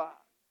passes you by.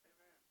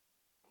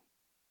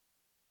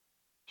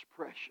 It's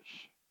precious.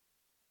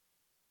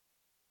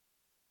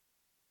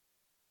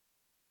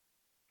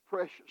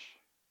 Precious.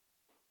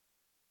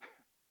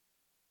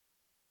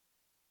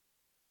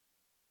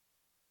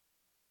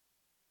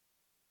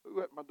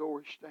 Who at my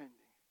door is standing,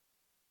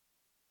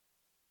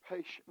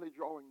 patiently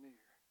drawing near.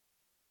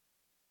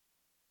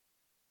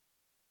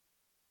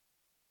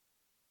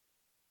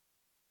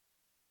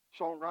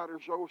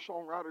 Songwriters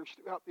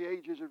throughout the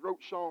ages have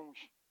wrote songs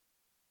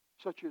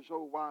such as,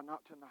 "Oh, why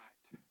not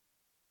tonight?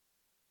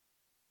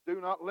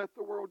 Do not let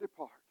the world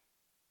depart.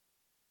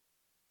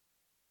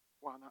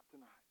 Why not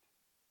tonight?"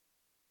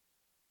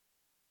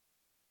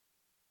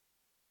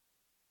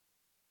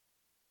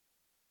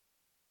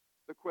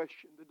 The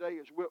question today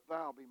is, wilt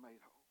thou be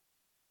made whole?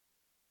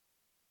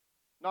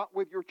 Not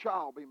will your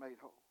child be made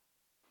whole.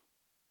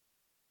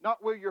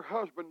 Not will your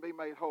husband be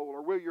made whole,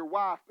 or will your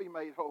wife be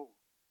made whole.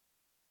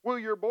 Will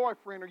your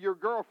boyfriend or your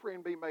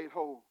girlfriend be made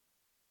whole.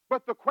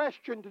 But the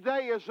question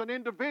today is an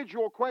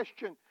individual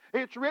question.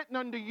 It's written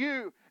unto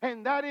you,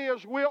 and that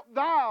is, wilt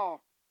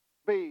thou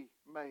be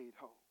made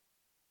whole?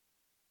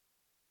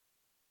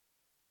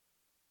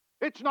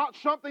 It's not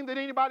something that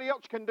anybody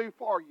else can do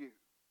for you.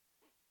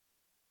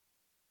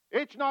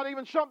 It's not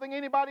even something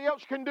anybody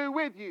else can do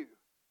with you.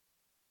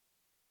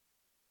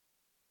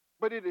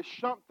 But it is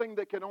something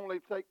that can only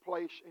take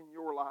place in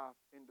your life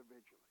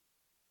individually.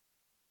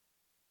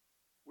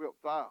 Wilt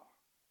thou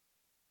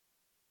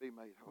be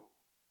made whole?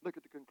 Look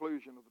at the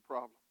conclusion of the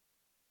problem.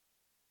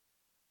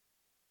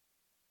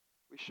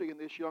 We see in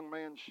this young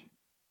man's,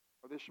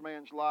 or this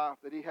man's life,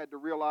 that he had to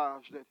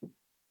realize that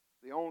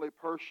the only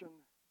person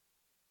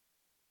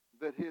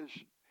that his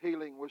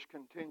healing was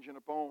contingent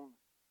upon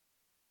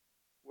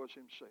was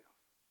himself.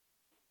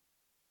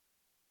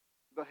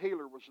 The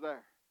healer was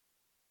there.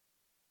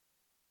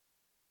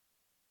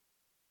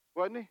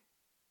 Wasn't he?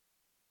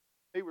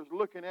 He was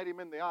looking at him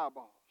in the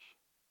eyeballs.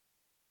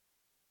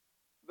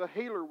 The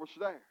healer was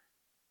there.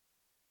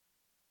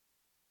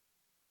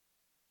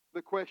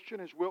 The question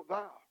is, wilt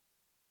thou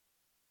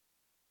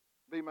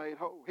be made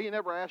whole? He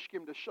never asked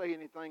him to say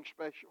anything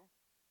special.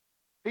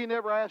 He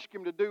never asked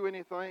him to do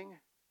anything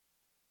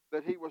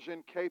that he was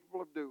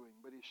incapable of doing,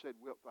 but he said,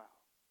 wilt thou?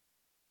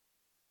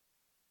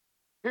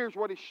 Here's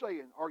what he's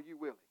saying. Are you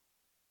willing?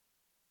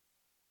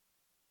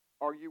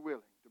 Are you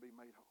willing to be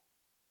made whole?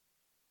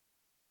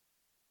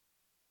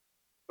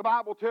 The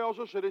Bible tells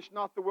us that it's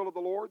not the will of the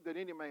Lord that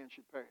any man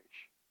should perish,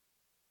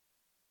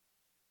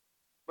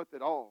 but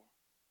that all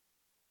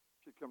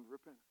should come to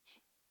repentance.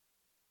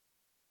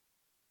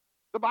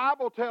 The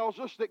Bible tells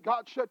us that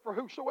God said, for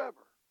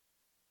whosoever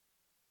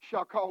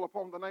shall call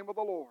upon the name of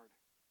the Lord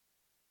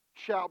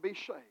shall be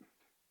saved.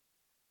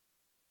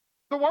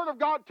 The Word of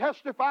God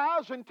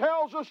testifies and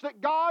tells us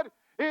that God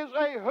is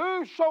a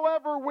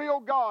whosoever will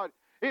God.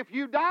 If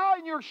you die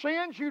in your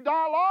sins, you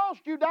die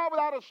lost, you die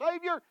without a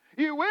Savior,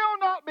 you will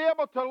not be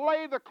able to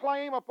lay the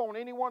claim upon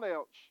anyone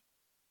else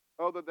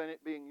other than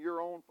it being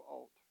your own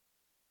fault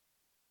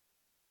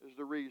is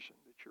the reason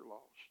that you're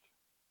lost.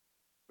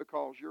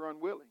 Because you're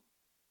unwilling.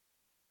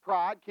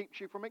 Pride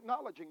keeps you from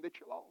acknowledging that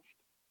you're lost.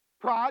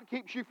 Pride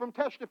keeps you from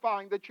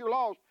testifying that you're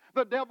lost.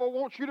 The devil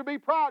wants you to be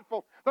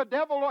prideful. The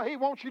devil, he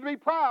wants you to be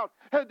proud.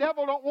 The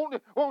devil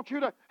wants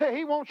you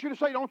to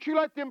say, don't you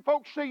let them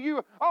folks see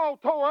you all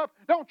tore up.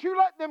 Don't you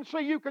let them see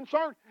you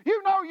concerned.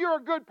 You know you're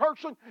a good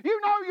person. You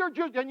know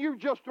you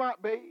just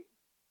might be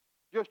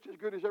just as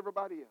good as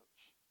everybody else.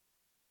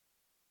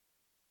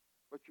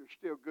 But you're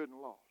still good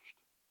and lost.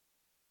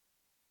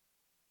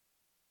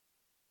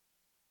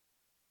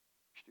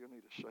 You still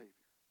need a Savior.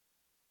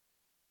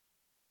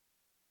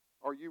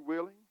 Are you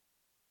willing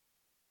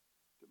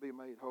to be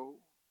made whole?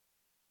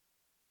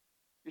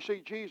 You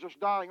see, Jesus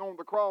dying on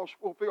the cross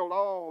fulfilled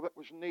all that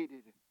was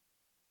needed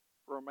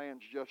for a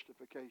man's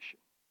justification.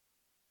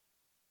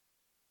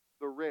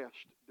 The rest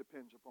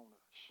depends upon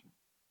us.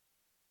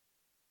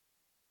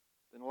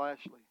 Then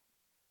lastly,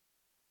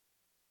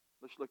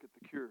 let's look at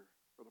the cure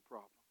for the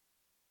problem.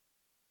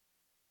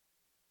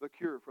 The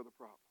cure for the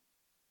problem.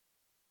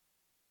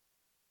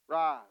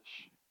 Rise,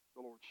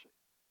 the Lord said.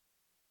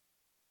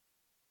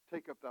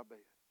 Take up thy bed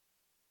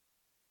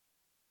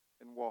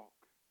and walk.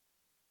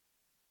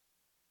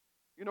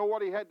 You know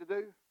what he had to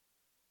do?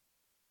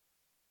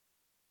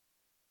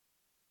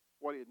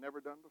 What he had never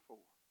done before.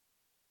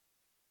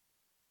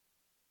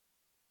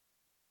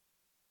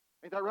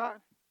 Ain't that right?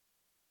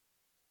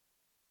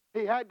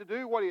 He had to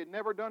do what he had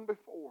never done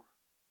before.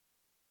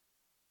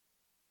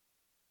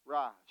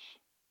 Rise.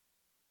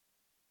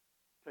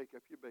 take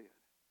up your bed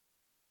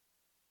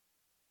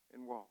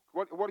and walk.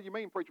 What do you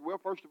mean, preacher? Well,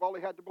 first of all,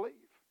 he had to believe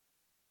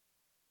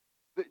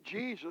that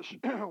Jesus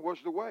was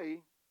the way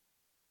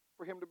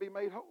for him to be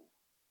made whole.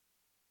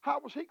 How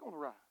was he going to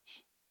rise?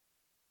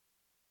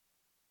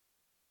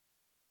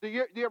 Do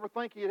you ever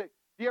think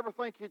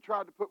he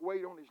tried to put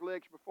weight on his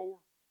legs before?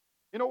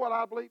 You know what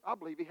I believe? I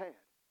believe he had.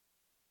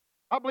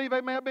 I believe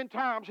there may have been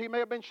times he may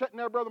have been sitting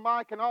there, Brother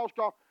Mike, and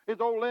also his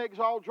old legs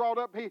all drawn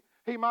up.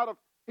 He might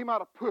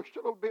have pushed a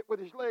little bit with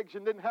his legs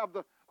and didn't have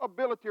the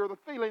ability or the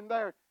feeling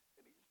there.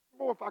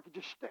 Boy, if I could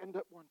just stand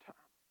up one time.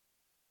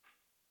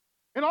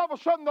 And all of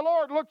a sudden the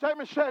Lord looked at him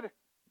and said,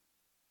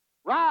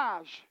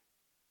 rise,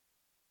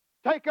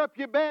 take up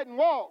your bed and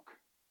walk.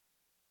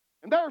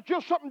 And there's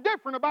just something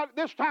different about it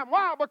this time.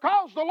 Why?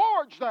 Because the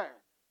Lord's there.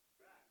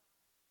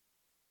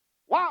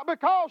 Why?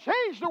 Because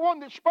He's the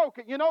one that spoke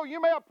it. You know,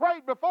 you may have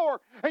prayed before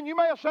and you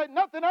may have said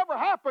nothing ever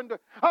happened.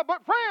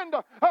 But friend,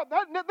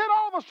 then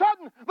all of a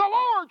sudden the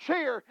Lord's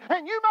here.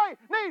 And you may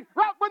need,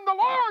 right when the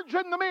Lord's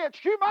in the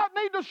midst, you might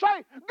need to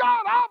say,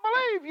 God, I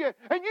believe you.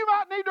 And you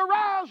might need to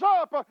rise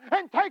up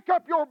and take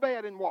up your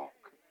bed and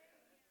walk.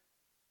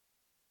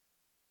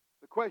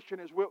 The question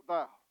is, wilt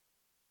thou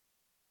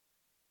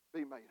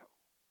be made whole?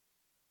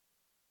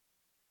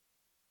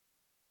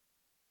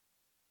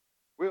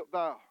 Wilt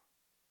thou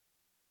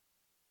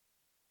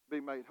be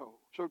made whole?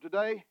 So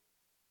today,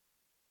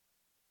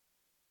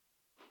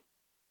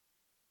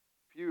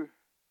 if you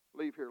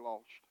leave here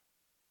lost,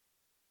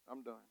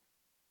 I'm done.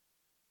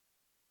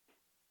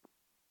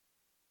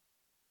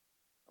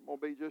 I'm going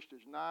to be just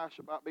as nice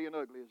about being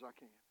ugly as I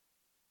can.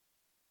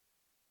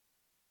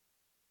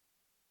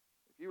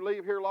 If you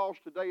leave here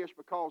lost today, it's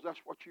because that's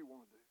what you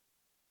want to do.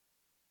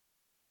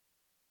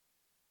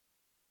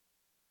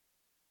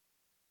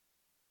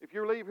 If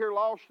you leave here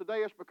lost today,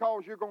 it's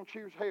because you're going to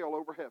choose hell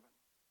over heaven.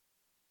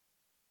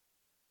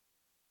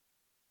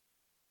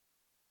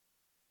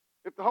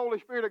 If the Holy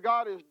Spirit of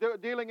God is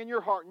dealing in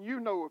your heart and you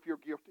know if you're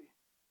guilty,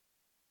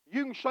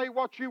 you can say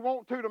what you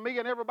want to me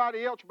and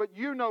everybody else, but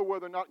you know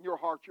whether or not in your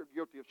heart you're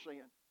guilty of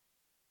sin.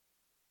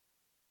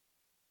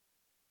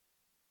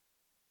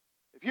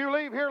 If you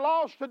leave here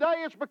lost today,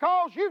 it's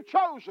because you've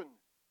chosen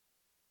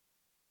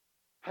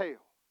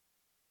hell.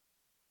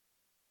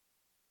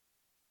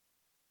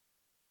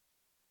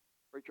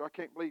 Preacher, I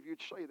can't believe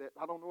you'd say that.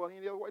 I don't know any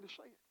other way to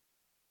say it.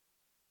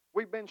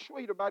 We've been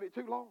sweet about it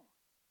too long.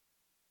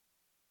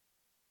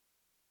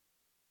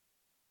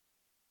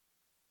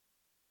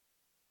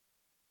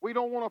 We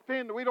don't want to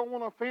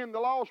offend the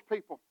lost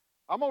people.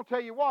 I'm going to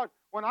tell you what,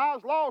 when I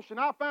was lost and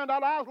I found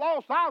out I was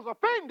lost, I was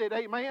offended,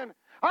 amen.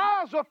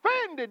 I was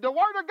offended. The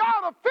Word of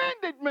God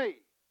offended me.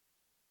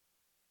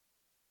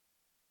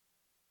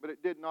 But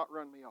it did not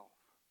run me off.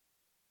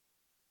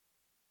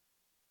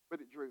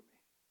 But it drew me.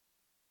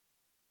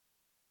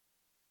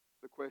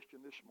 The question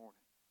this morning,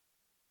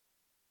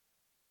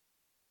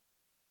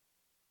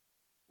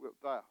 wilt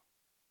thou?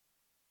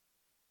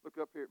 Look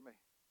up here at me.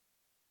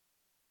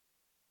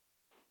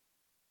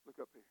 Look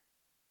up here.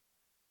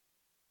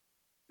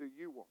 Do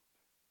you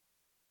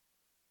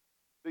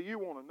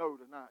want to know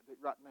tonight that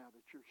right now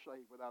that you're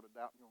saved without a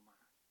doubt in your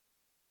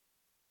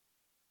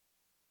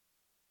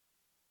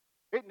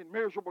mind? Isn't it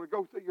miserable to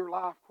go through your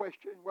life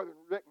questioning whether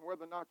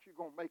or not you're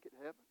going to make it to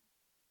heaven?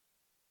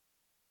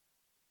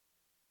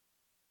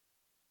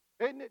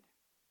 Isn't it?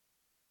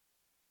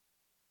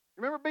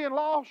 Remember being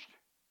lost?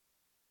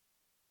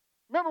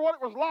 Remember what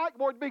it was like?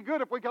 Boy, it'd be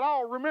good if we could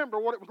all remember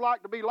what it was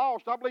like to be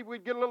lost. I believe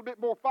we'd get a little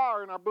bit more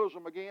fire in our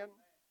bosom again.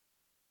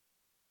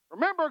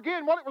 Remember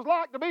again what it was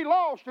like to be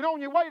lost and on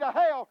your way to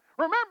hell.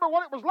 Remember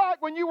what it was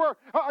like when you were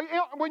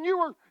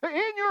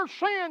in your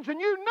sins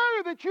and you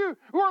knew that you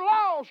were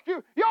lost. You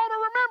ought to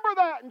remember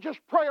that and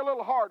just pray a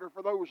little harder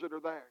for those that are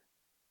there.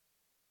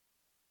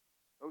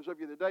 Those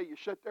of you today, you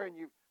sit there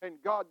and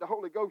God, the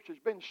Holy Ghost, has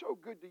been so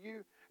good to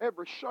you.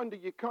 Every Sunday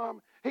you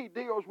come, He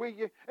deals with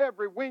you.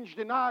 Every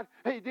Wednesday night,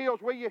 He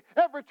deals with you.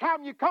 Every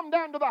time you come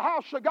down to the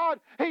house of God,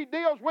 He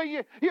deals with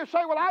you. You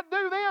say, well, I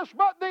do this,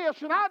 but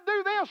this, and I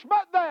do this,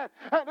 but that.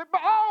 And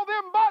all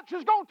them buts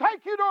is going to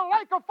take you to a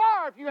lake of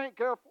fire if you ain't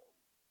careful.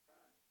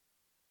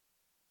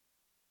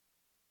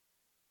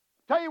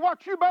 Tell you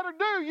what you better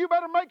do. You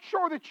better make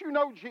sure that you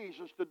know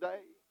Jesus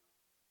today.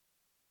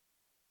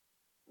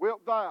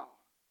 Wilt thou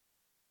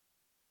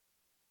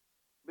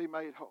be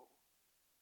made whole?